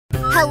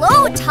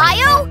Hello,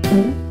 Tayo!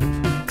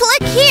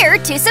 Click here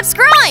to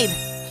subscribe!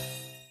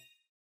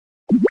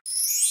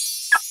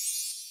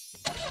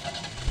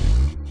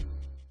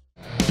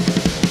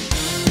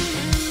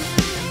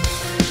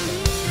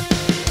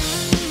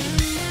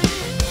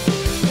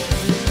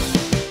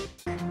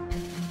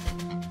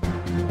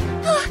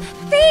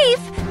 Thief!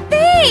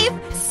 Thief!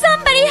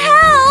 Somebody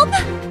help!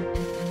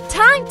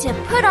 Time to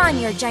put on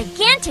your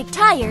gigantic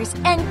tires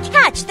and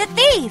catch the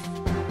thief!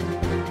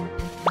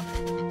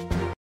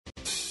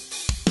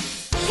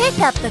 Pick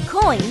up the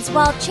coins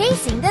while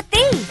chasing the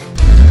thief.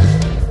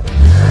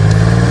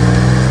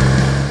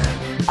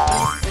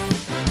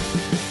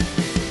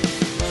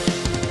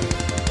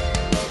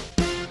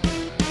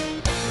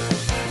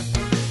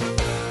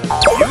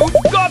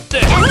 You've got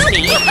this! Catch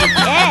me if you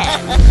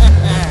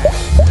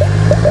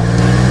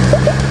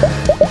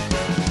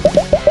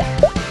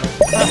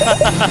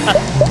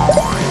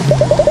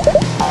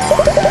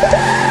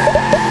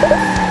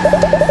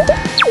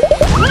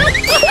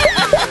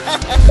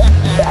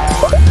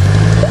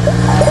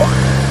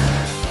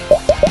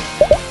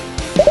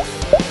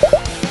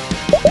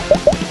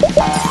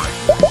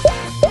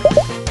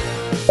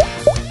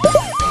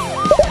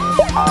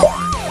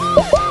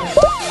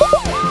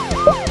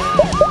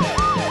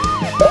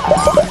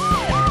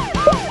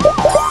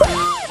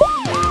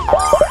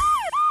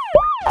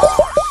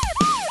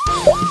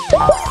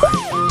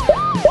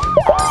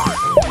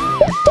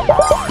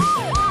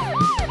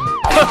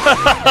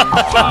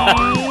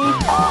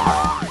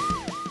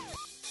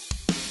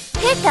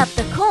Pick up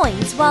the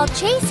coins while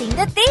chasing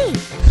the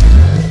thief.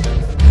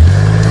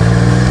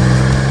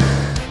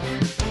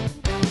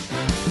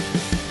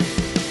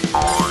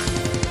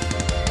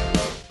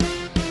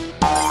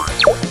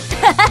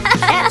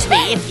 catch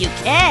me if you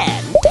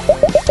can.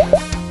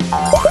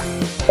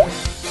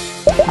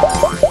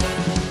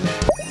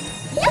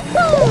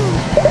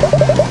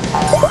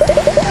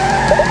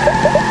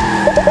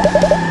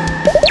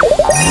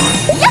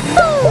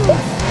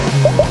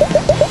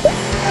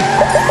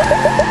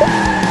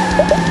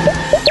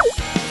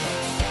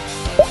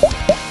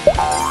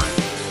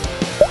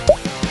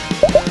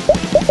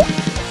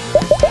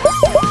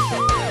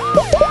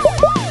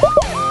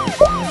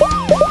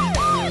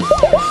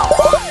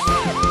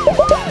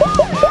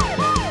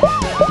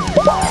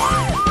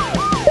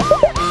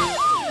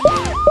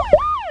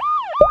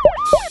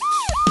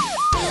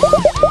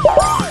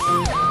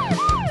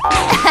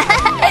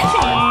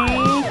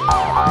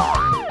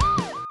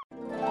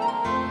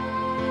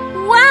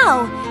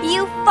 Wow!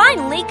 You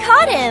finally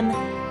caught him!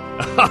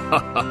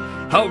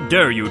 How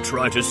dare you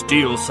try to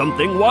steal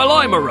something while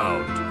I'm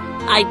around?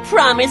 I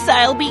promise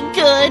I'll be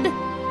good.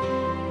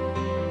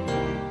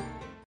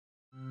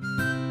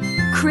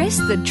 Chris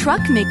the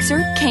truck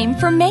mixer came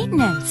for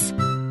maintenance.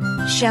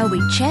 Shall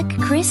we check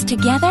Chris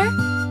together?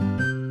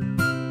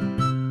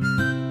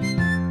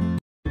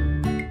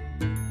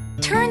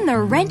 Turn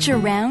the wrench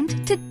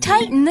around to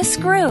tighten the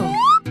screw.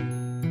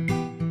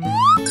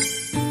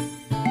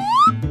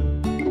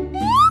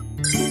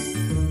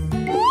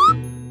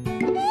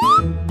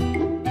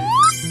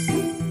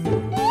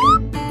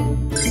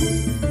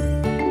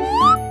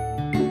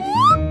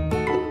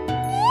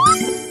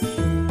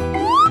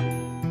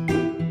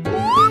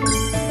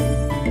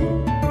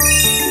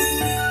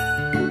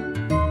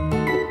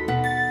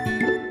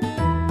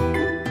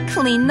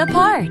 Clean the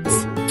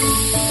parts.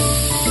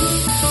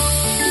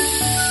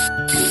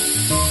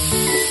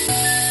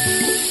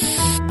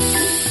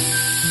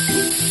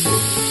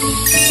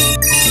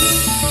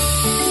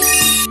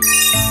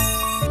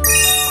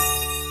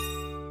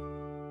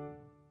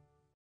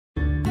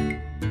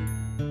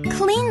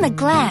 Clean the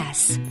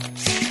glass.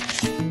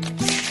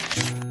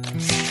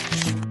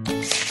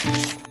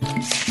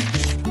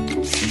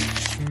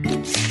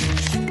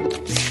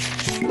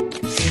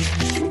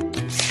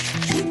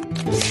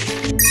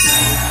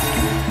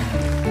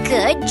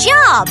 Good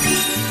job!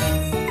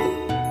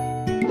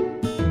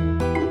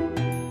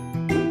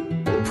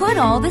 Put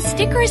all the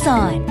stickers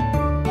on.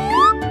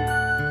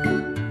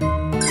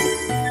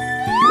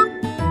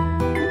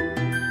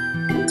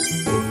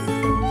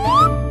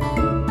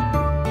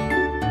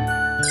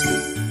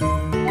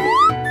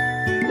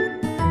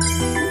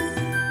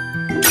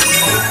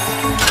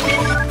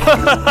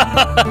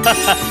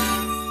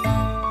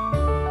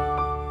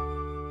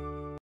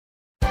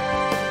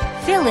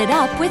 Fill it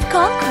up with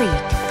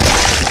concrete.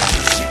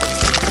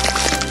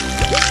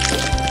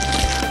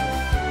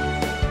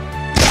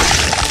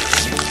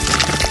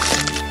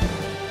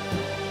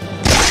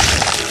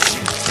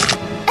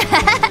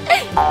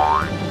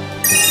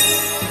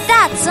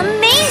 That's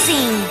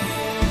amazing!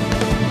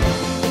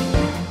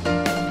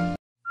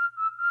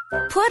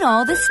 Put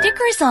all the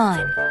stickers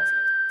on.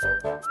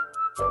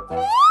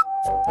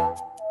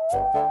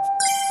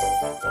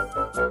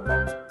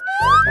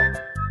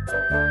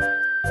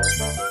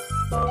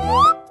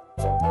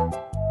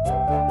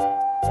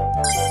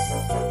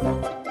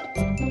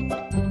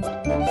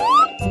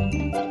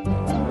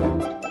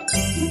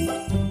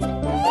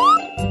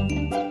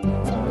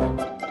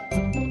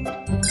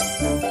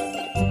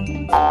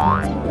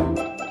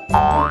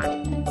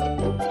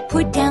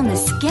 Put down the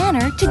sketch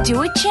scanner to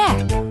do a check.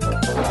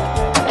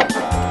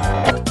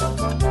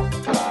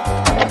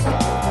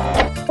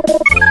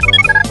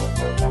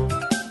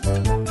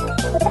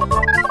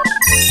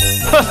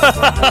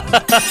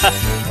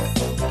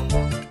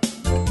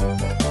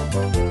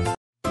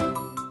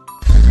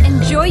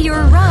 Enjoy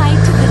your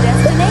ride to the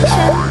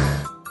destination.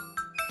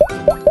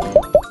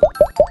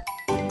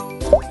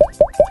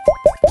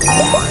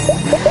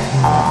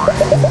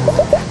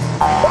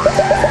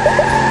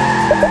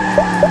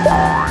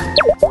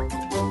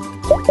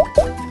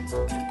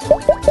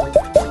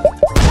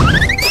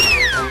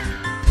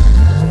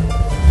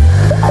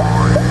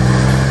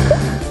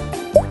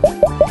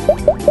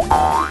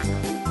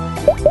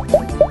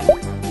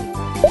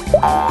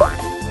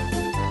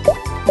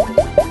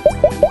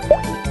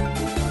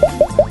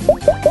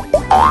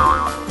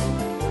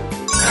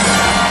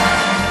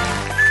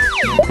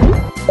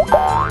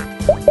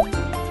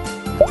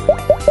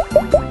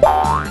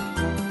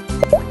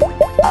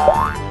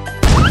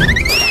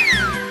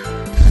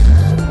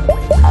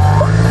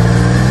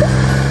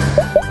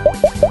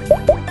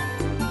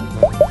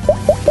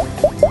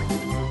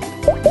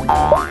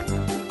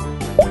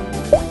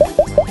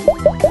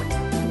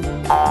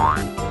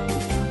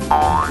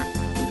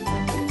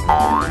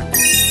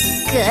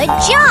 Good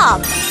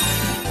job!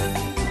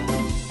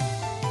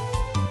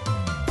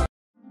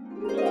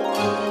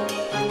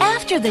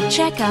 After the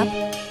checkup,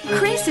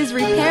 Chris is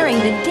repairing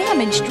the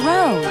damaged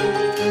road.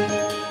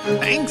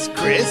 Thanks,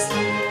 Chris.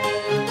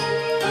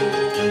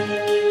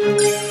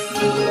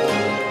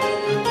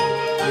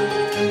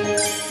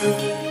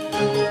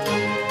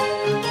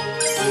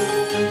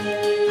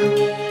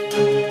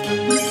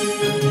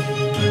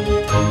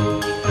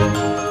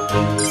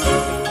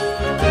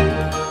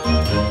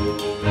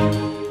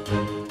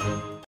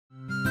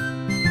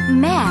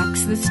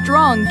 Max, the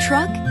strong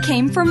truck,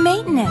 came for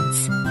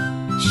maintenance.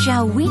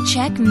 Shall we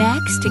check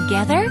Max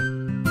together?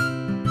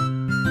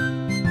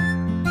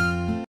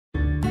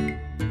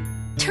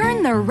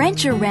 Turn the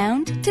wrench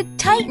around to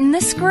tighten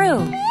the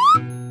screw.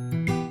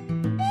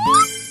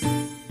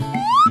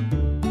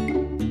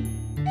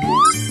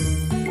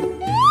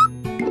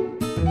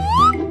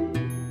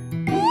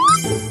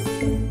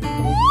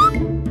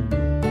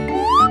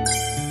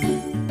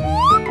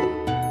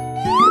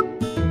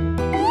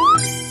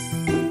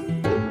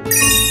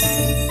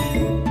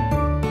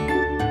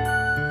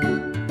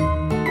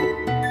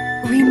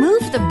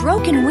 Remove the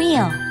broken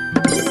wheel.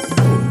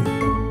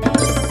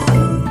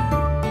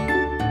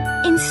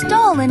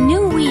 Install a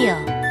new wheel.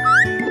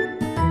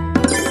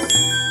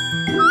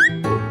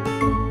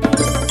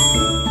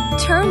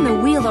 Turn the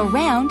wheel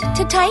around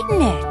to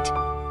tighten it.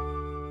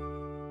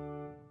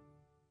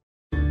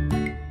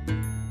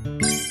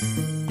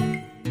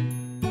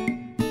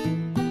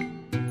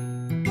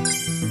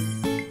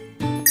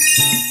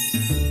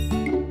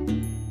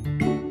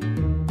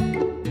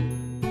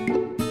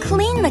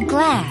 Clean the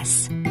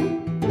glass.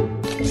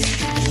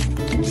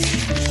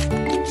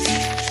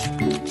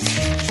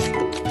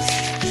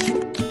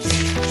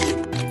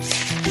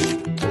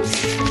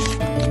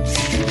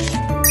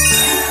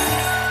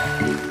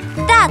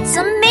 That's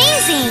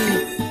amazing!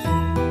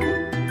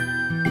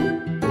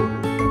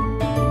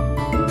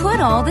 Put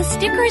all the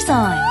stickers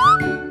on.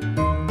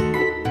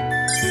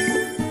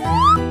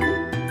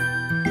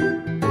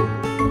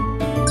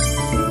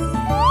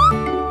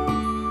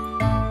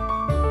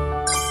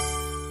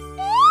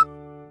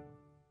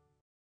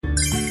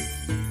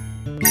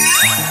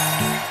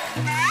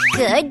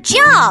 Good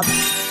job!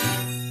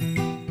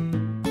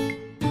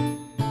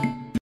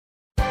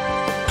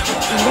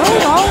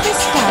 Load all the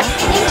stuff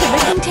into the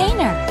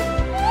container.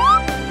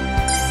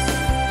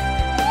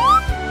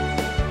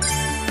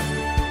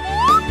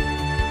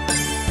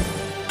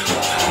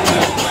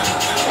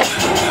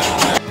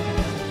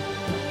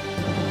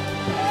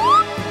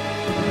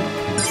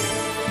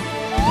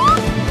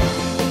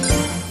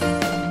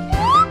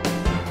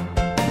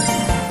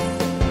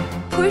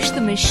 Push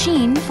the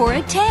machine for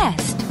a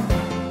test.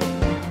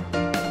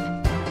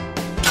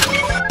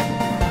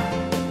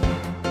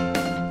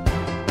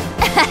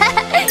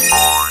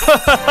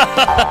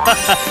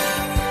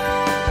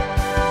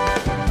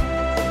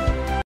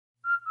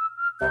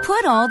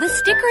 Put all the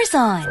stickers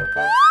on.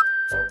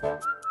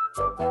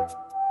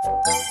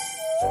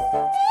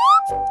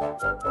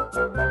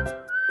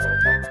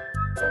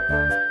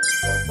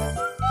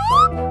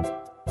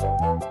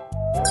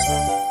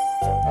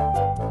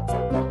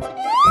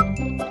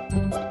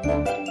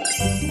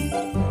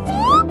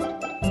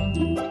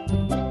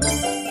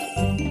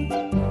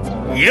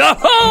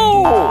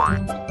 Yo-ho!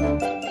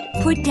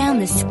 Put down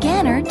the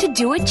scanner to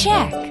do a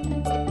check.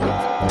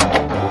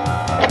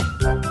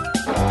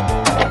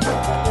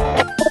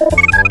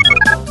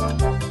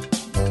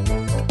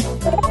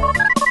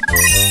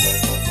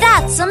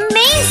 That's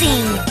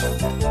amazing!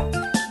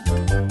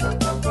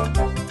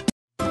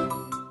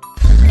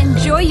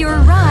 Enjoy your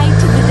ride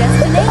to the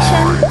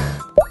destination.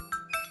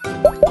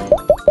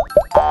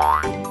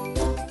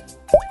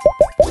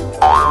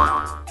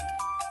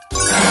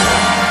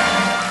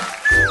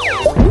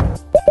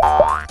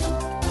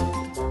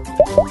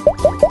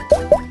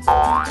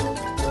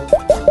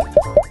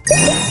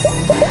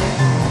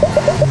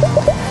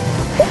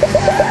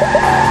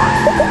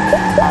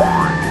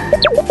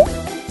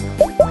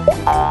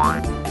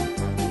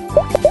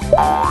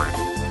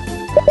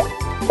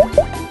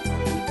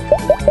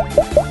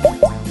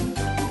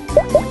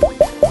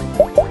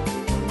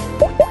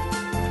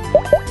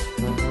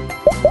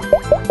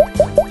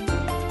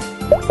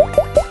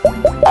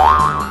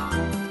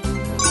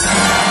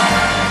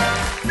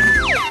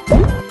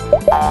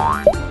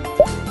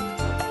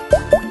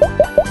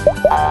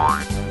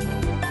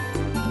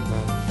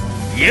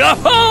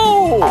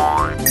 Yahoo!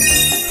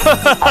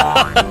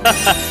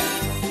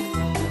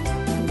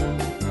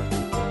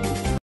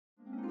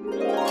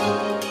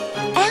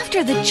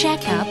 After the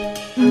checkup,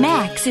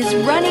 Max is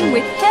running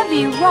with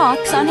heavy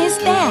rocks on his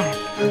back.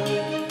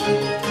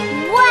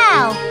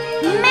 Wow!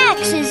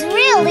 Max is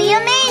really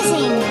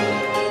amazing!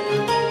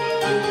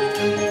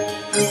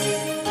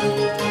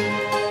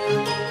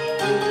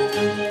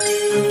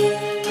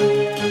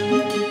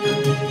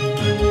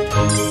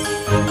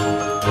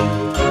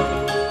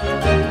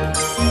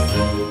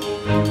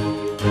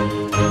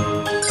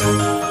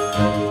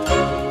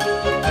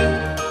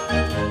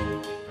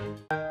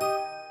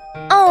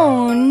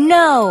 Oh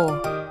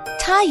no!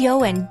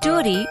 Tayo and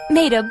Duri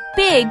made a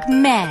big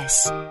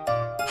mess.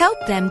 Help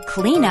them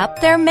clean up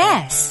their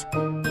mess.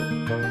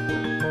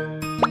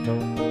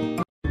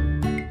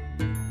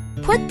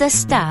 Put the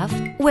stuff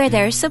where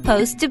they're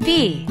supposed to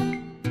be.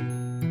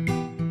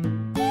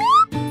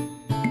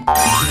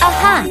 A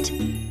hat.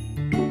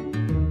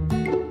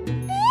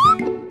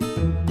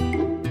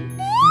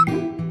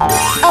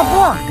 A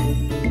book.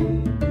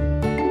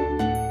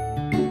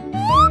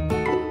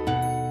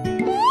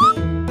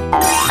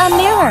 A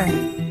mirror.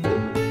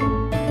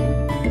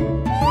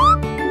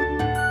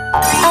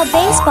 A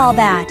baseball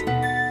bat.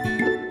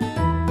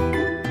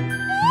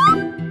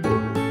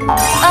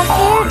 A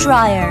hair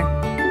dryer.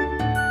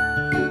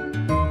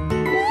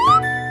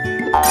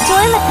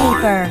 Toilet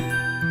paper.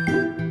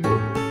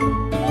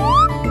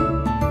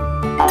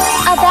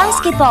 A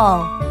basketball.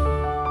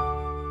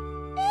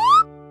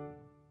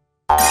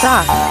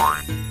 Socks.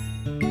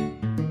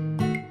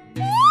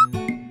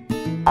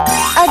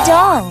 A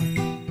doll.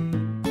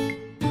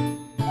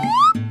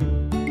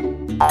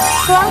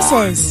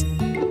 Glasses.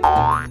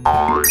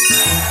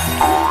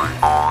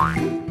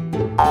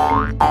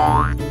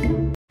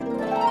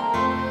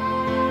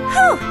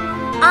 Whew!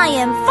 I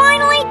am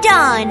finally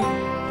done!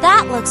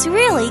 That looks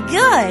really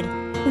good!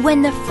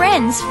 When the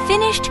friends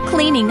finished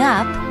cleaning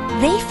up,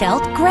 they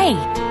felt great.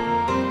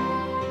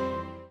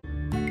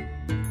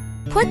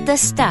 Put the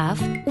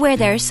stuff where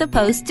they're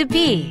supposed to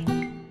be.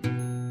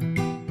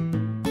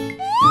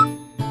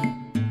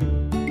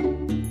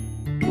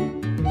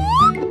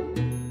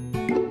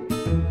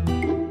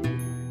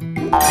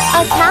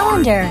 A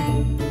calendar.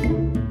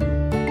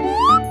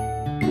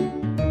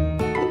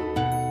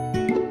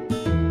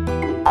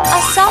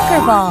 A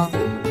soccer ball.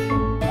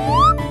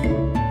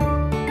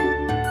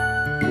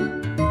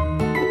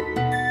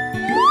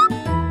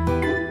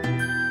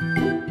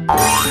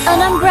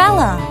 An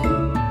umbrella.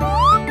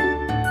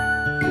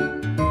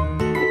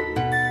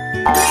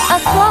 A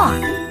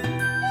clock.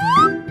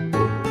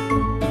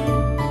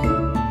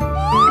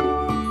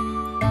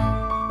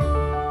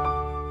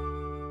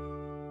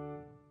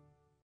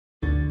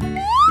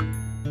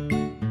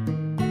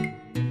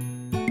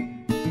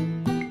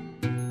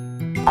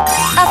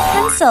 A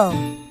pencil.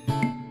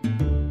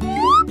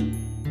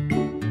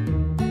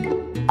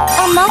 A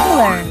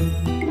muffler.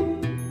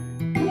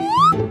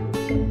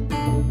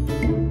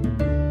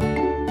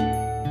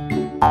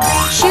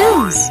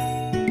 Shoes.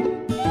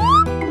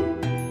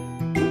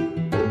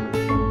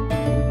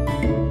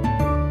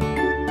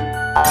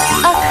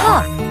 A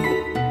cup.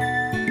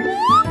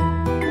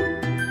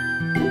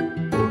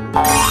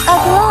 A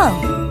glove.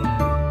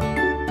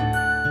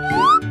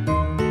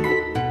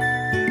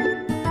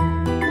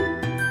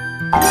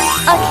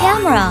 A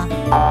camera.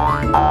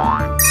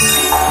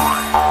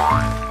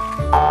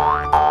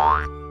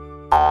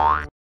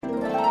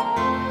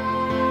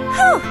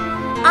 Whew!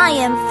 I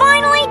am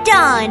finally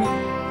done!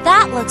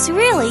 That looks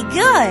really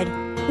good!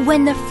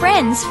 When the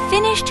friends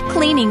finished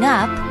cleaning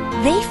up,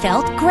 they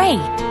felt great.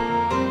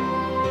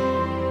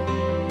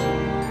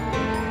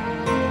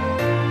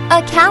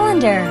 A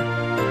calendar.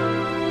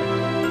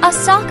 A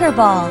soccer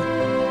ball.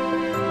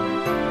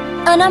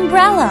 An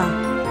umbrella.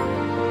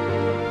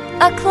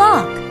 A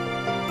clock.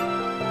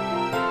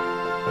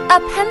 A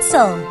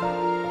pencil.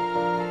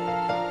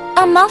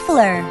 A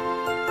muffler.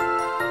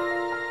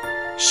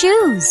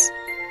 Shoes.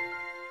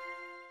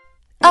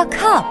 A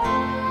cup.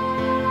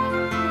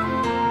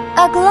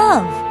 A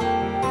glove.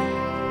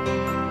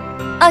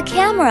 A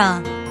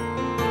camera.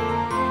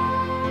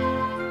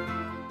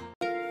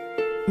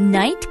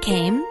 Night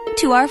came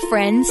to our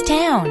friend's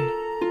town.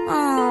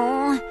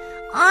 Oh,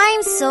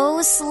 I'm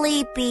so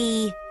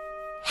sleepy.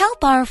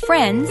 Help our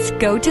friends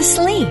go to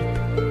sleep.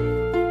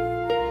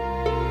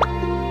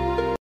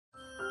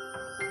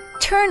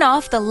 Turn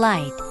off the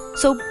light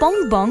so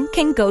Bong Bong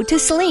can go to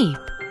sleep.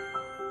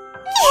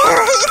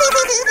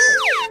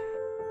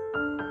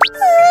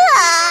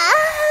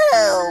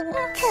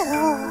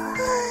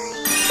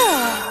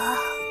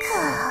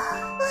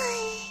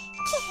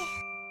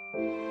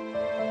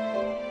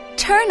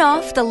 Turn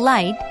off the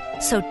light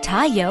so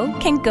Tayo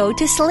can go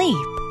to sleep.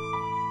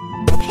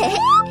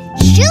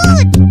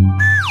 Shoot!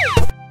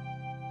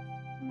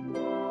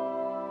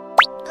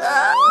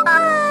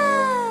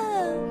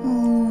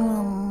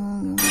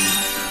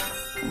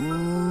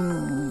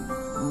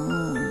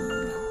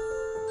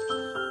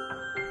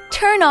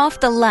 Turn off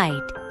the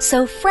light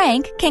so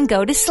Frank can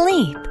go to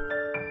sleep.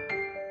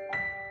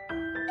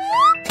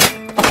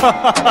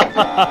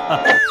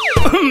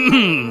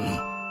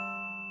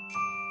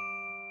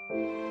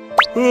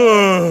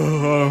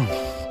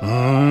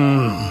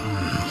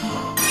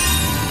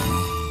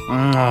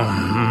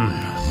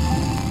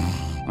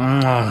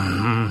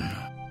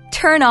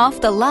 Turn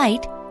off the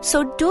light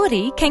so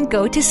Dori can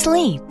go to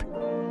sleep.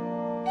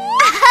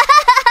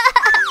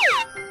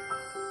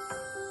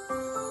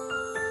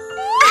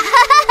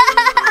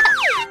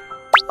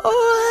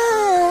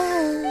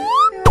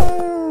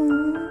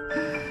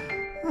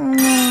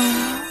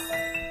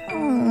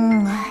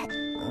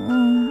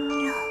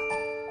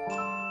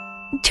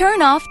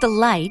 Turn off the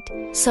light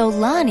so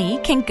Lonnie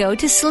can go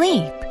to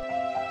sleep.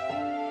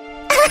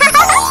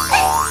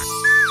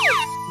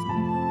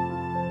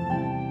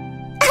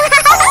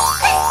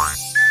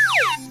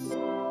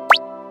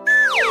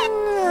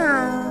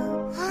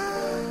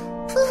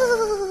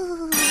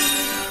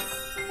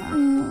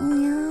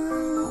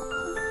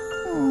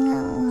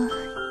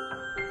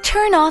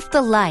 Turn off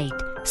the light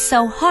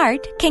so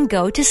Heart can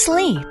go to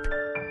sleep.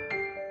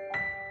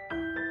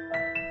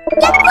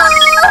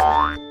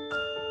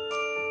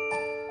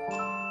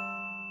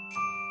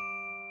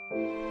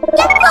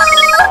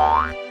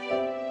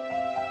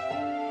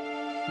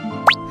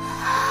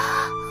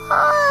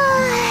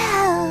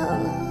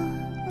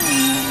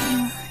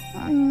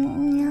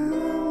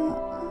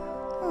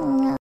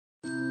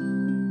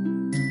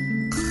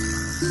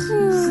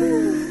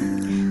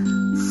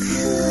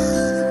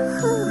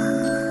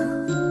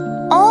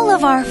 All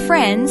of our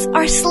friends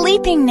are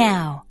sleeping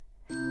now.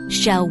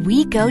 Shall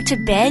we go to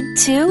bed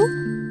too?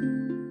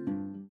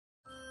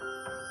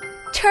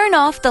 Turn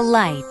off the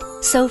light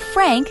so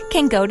Frank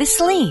can go to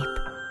sleep.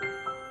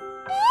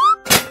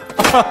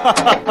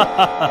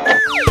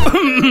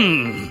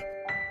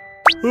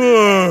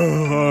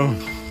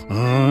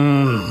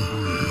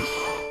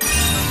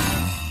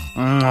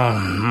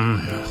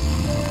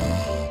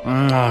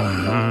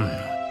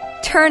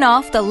 Turn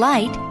off the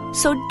light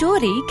so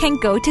Dori can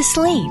go to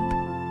sleep.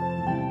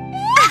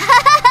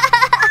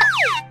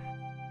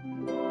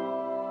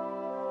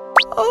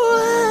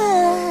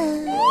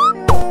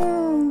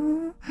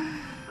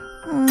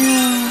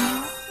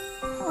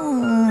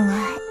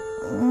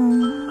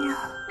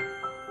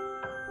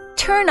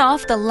 Turn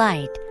off the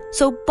light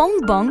so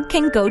Bong Bong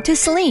can go to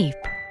sleep.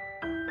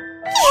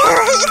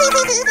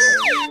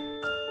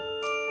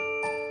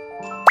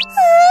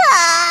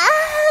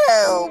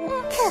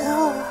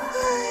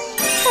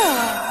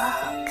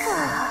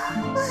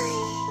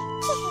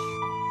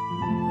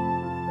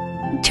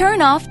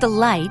 Turn off the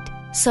light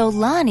so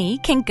Lonnie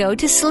can go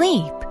to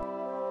sleep.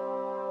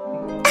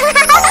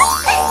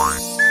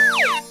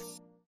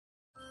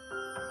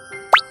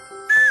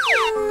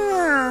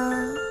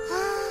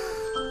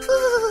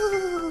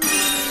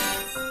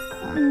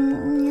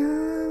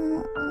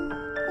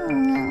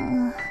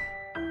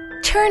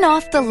 Turn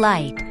off the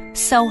light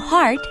so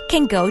Heart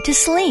can go to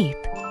sleep.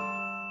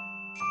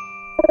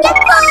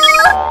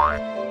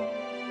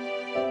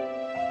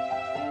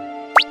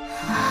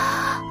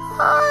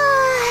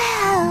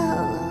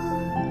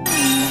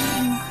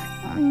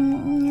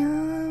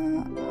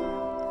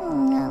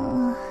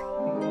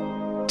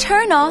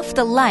 Turn off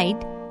the light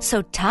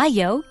so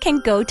Tayo can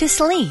go to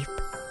sleep.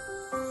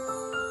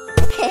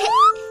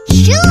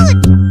 Shoot!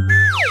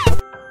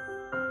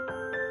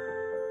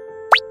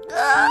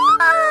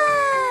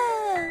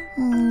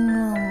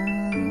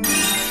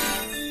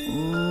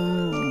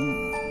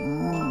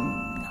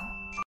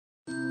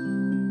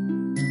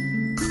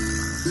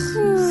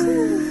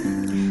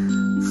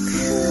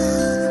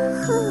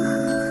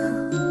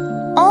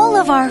 All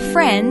of our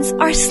friends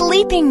are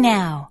sleeping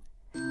now.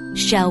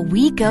 Shall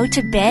we go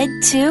to bed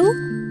too?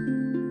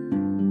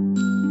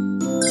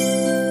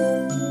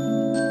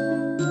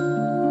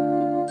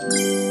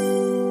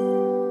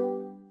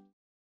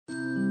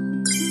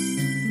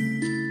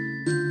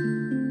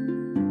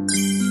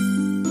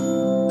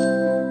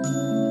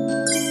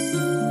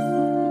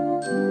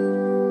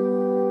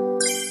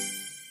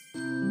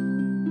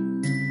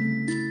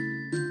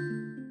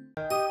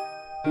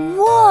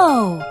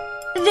 Whoa!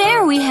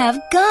 There we have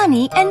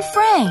Gani and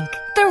Frank,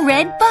 the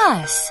red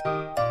bus.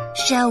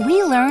 Shall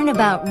we learn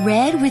about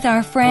red with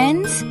our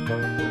friends?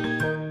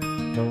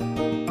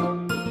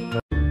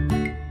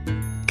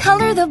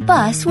 Color the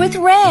bus with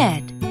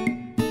red.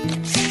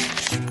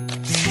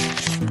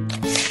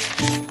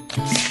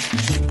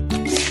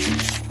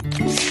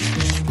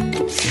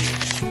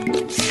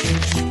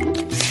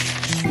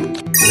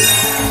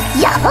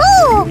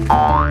 Yahoo!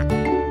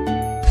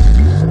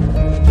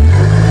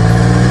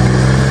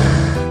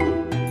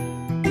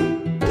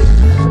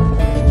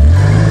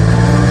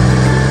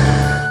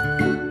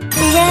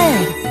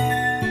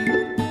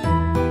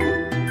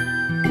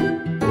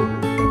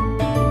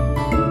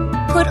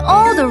 Put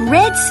all the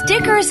red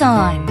stickers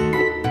on.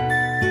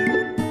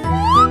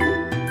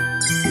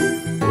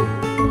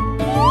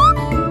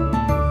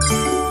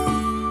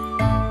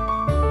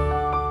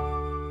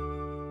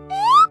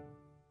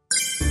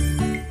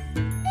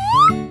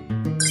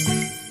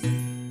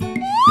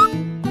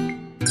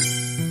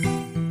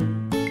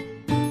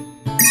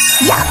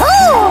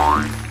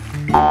 Yahoo!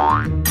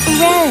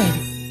 Red.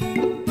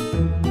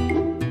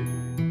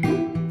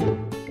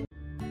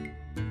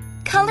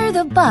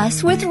 Color the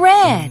bus with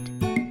red.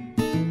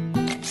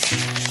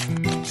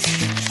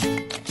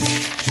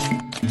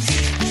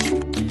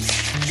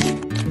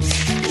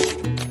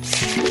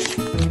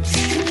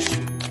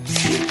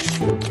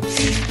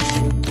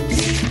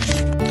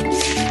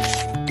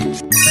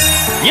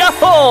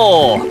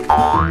 Yahoo!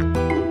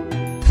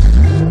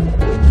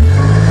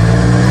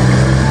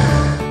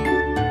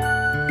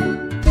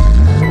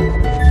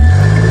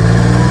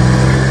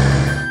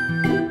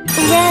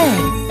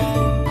 Red.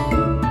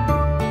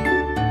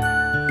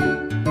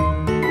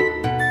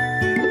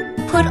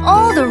 Put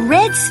all the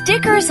red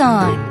stickers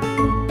on.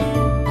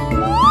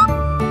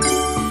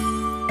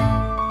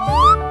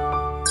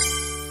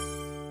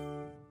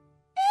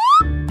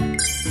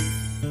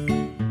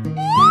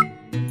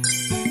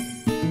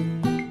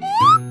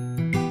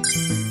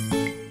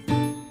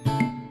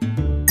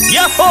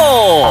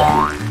 Yahoo!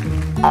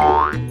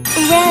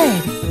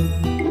 Red.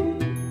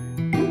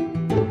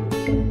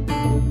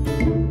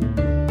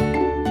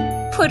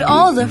 Put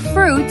all the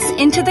fruits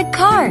into the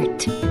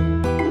cart.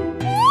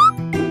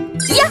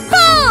 Yahoo!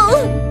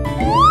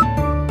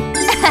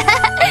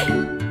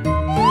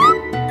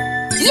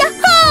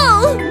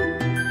 Yahoo!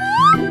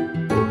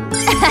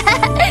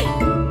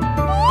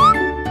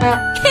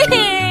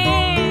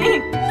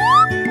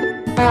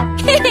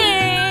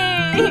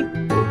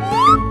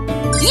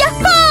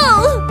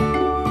 Yahoo!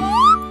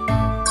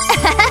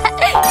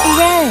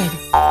 Red.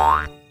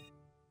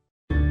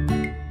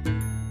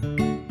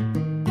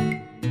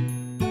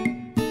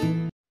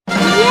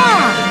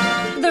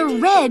 Yeah! The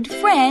red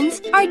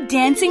friends are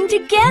dancing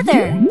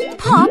together.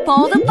 Pop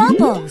all the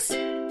bubbles.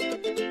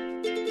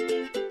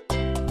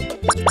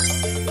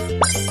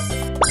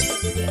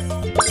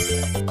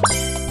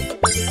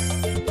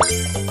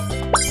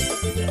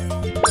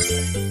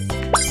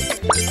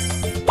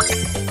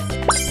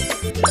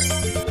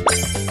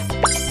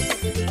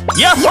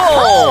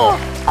 Yahoo!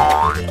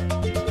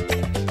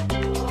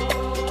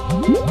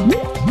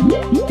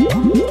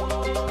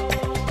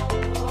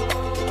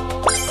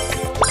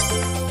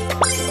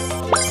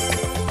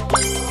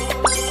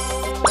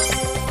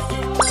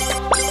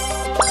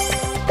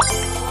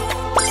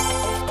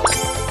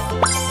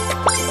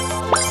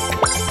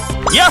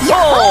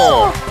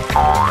 Yahoo!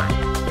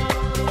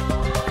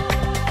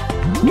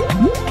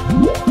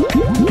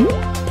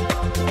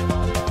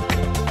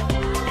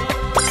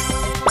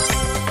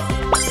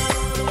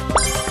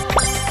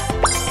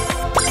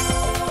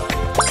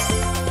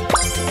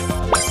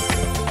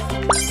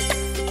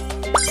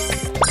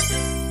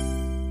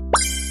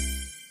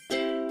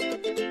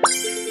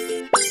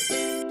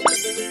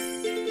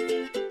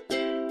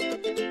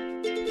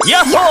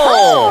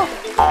 Yahoo!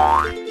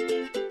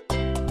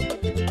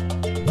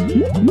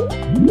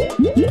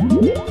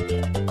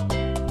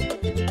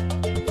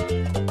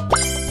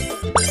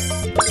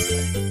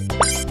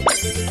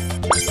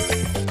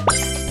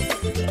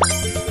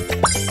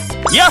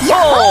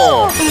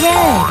 Yahoo!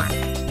 Red.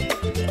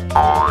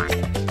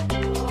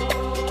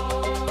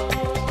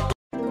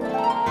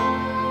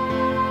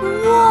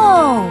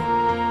 Whoa!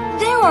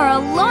 There are a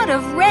lot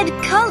of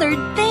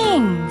red-colored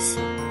things.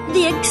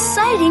 The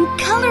exciting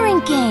coloring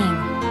game.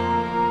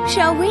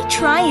 Shall we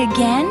try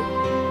again?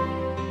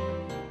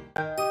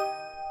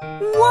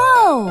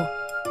 Whoa!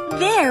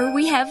 There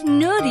we have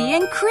Nudie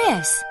and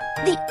Chris,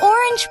 the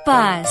orange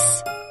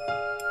bus.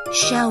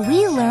 Shall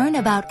we learn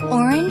about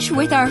orange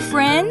with our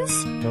friends?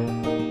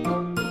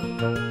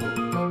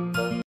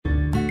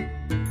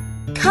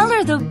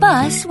 Color the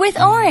bus with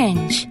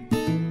orange.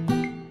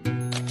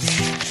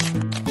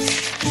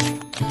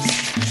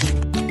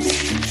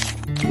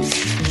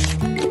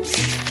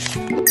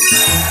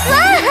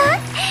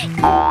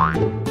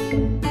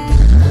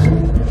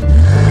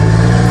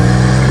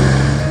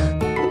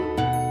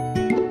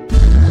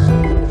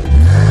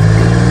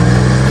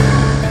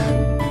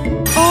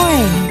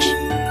 Orange.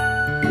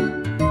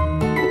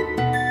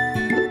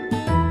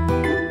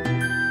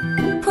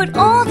 Put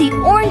all the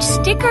orange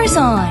stickers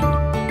on.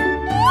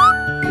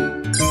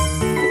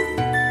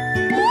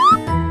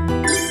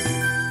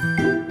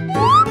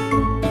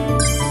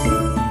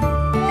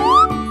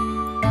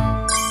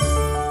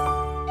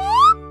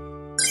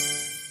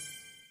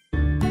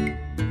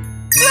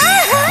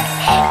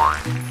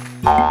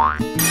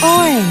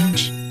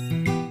 Orange.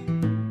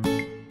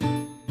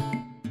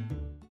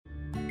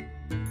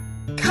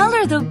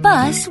 Color the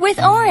bus with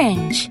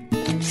orange.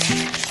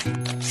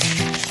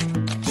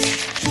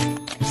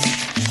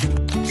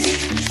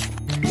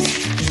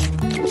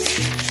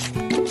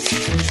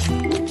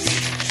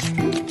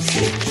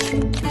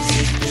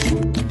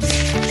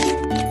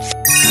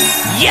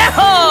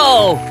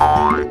 Yahoo!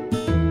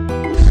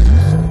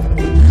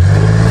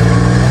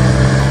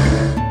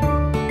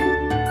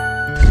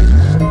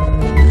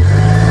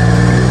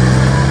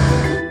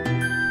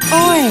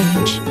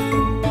 Orange.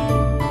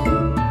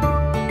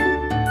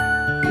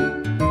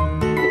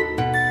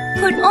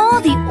 Put all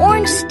the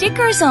orange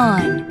stickers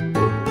on.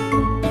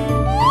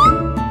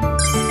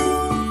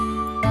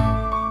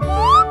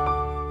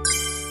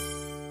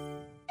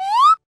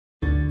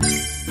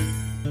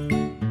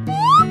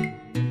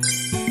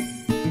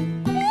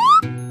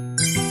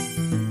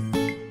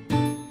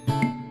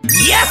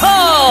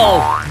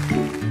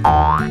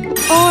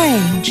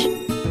 Orange.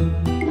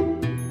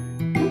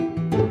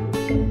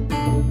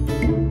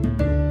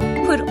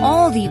 Put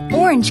all the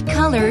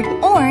orange-colored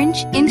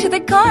orange into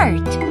the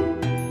cart.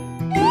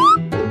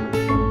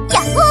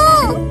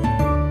 Yahoo!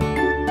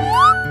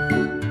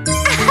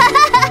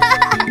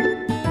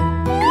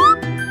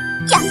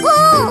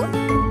 Yahoo!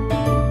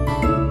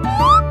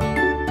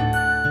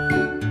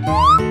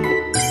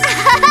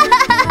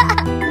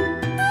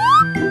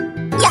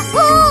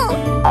 Yahoo!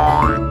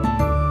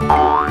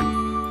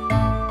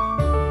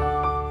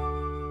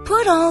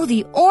 Put all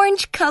the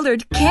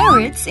orange-colored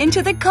carrots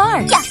into the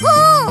cart.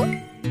 Yahoo!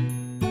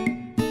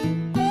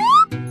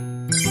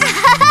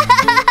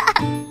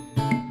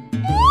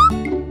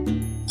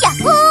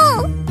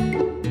 Yahoo!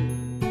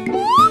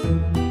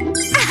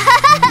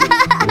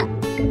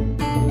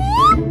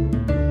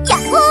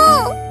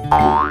 Yahoo!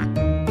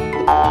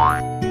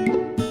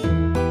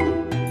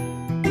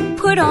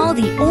 Put all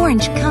the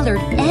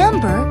orange-colored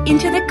amber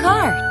into the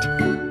cart.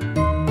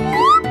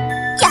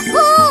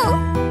 Yahoo!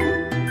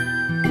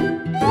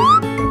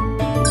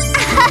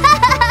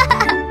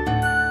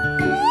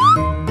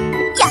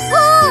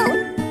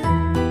 Yahoo!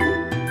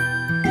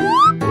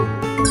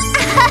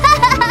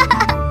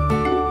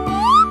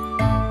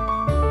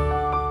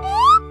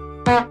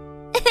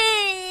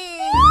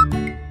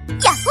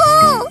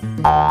 Yahoo!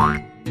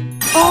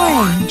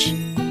 Orange.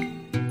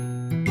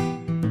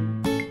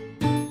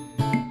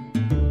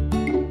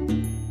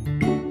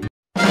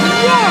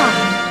 Yeah!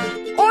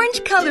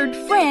 Orange-colored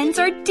friends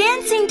are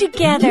dancing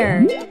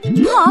together.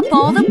 Pop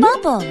all the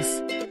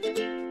bubbles.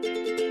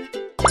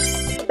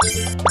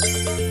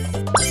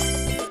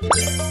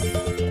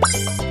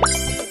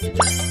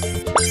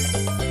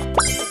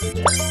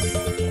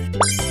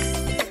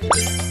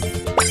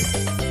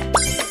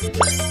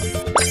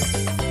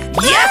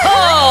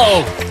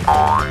 Yahoo!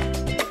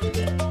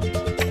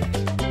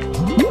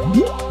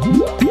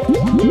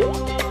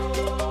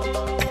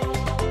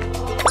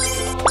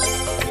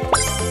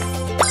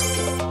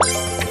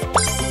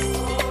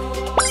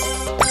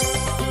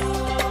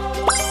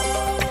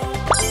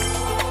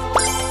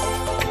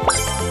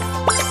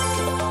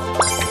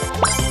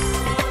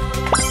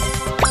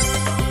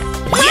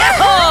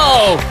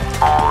 Yahoo!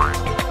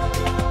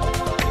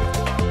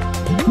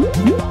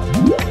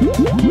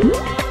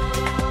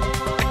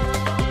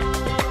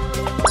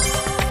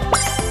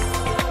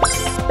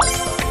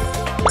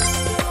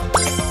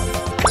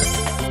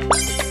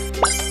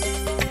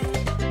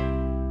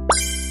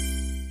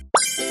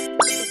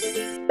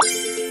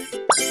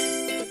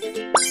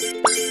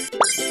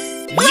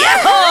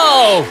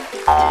 Yahoo!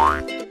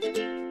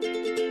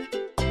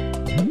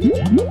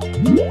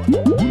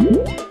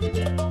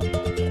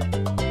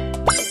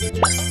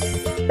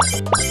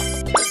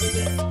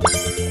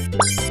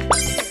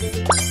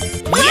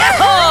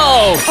 Yahoo!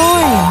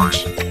 Orange.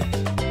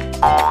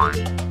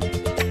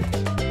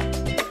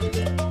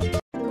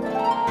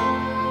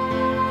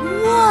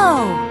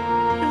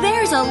 Whoa!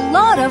 There's a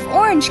lot of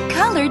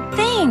orange-colored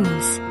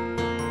things.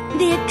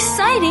 The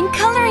exciting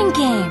coloring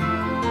game.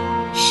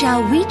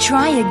 Shall we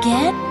try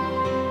again?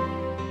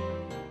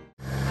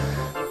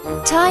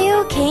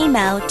 Tayo came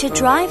out to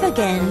drive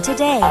again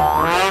today,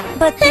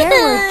 but there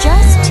were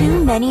just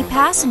too many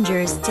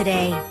passengers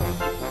today.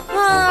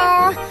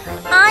 Oh,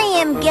 I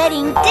am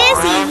getting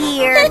dizzy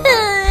here.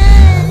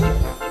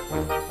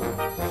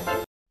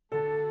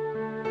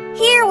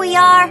 Here we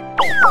are.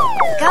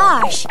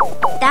 Gosh,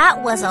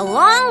 that was a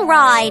long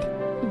ride.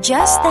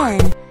 Just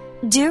then,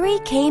 Duri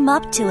came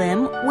up to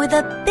him with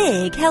a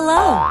big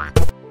hello.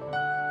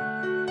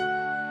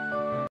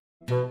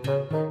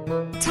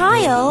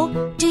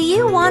 Tayo, do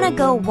you want to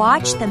go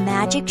watch the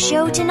magic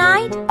show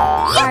tonight?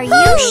 Are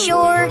you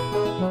sure?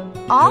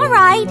 All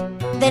right,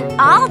 then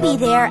I'll be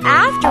there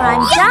after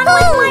I'm done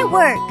with my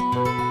work.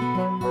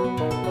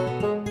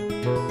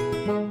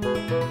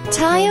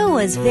 Tayo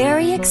was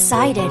very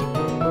excited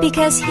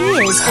because he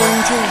is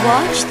going to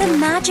watch the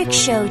magic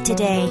show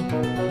today.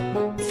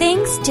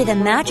 Thanks to the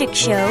magic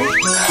show,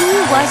 he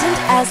wasn't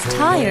as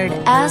tired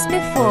as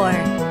before.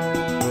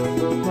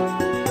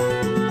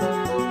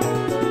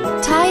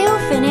 Tayo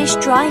finished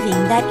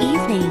driving that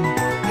evening.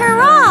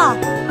 Hurrah!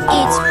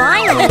 It's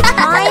finally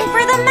time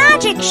for the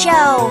magic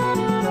show.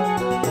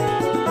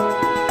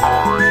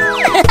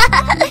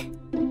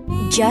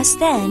 Just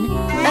then,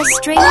 a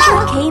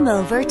stranger came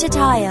over to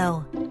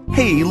Tayo.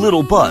 Hey,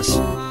 little bus,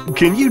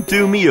 can you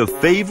do me a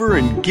favor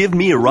and give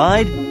me a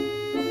ride?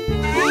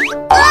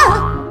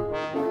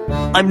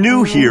 I'm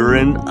new here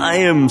and I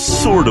am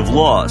sort of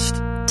lost.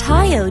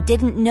 Tayo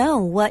didn't know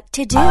what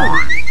to do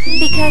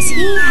because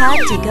he had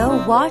to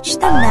go watch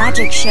the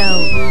magic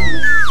show.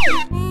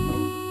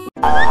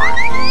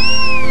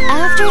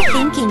 After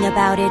thinking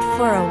about it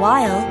for a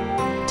while,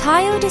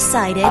 Tayo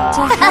decided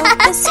to help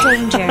the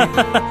stranger.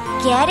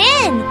 Get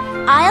in.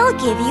 I'll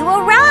give you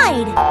a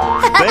ride.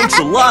 Thanks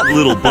a lot,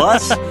 little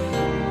bus.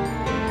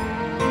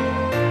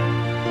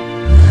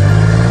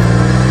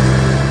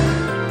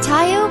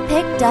 Tayo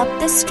picked up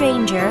the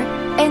stranger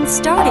and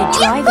started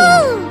driving.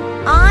 Yahoo!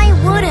 I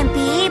wouldn't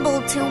be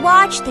able to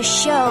watch the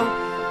show,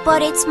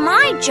 but it's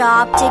my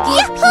job to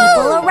give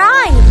people a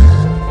ride.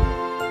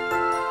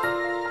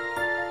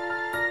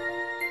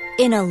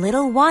 In a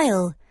little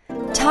while,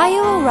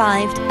 Tayo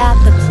arrived at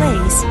the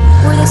place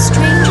where the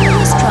stranger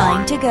was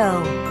trying to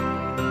go.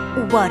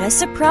 What a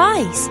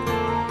surprise!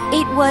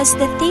 It was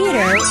the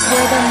theater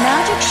where the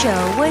magic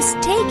show was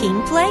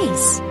taking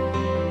place.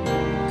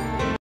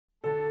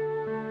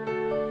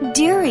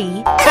 Deary,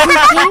 who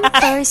came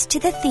first to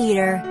the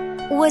theater,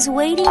 was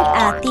waiting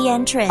at the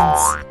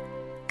entrance.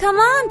 Come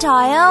on,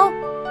 Tayo.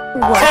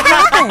 What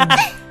happened?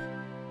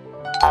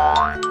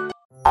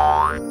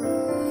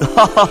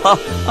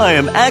 I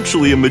am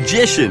actually a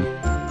magician.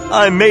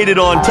 I made it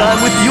on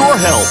time with your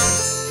help.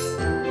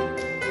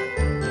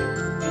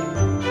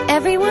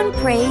 Everyone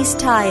praised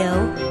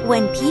Tayo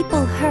when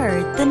people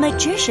heard the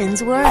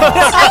magician's words.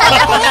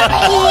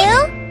 Thank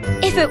you.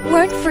 If it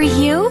weren't for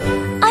you,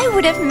 I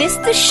would have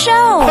missed the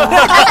show.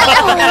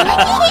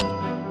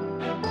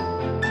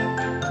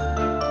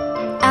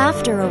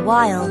 After a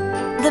while,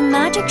 the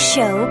magic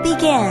show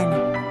began.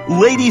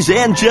 Ladies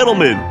and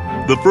gentlemen,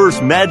 the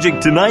first magic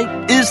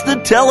tonight is the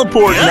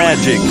teleport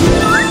magic.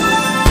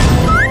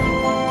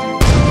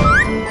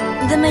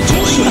 The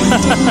magician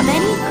did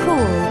many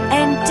cool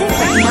and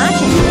different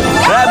magic.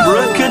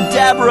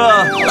 Abracadabra!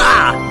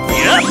 Ah!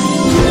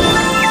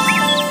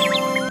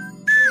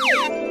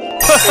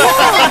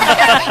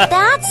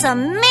 That's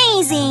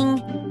amazing.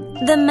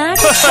 The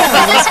magic show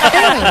was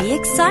very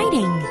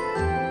exciting.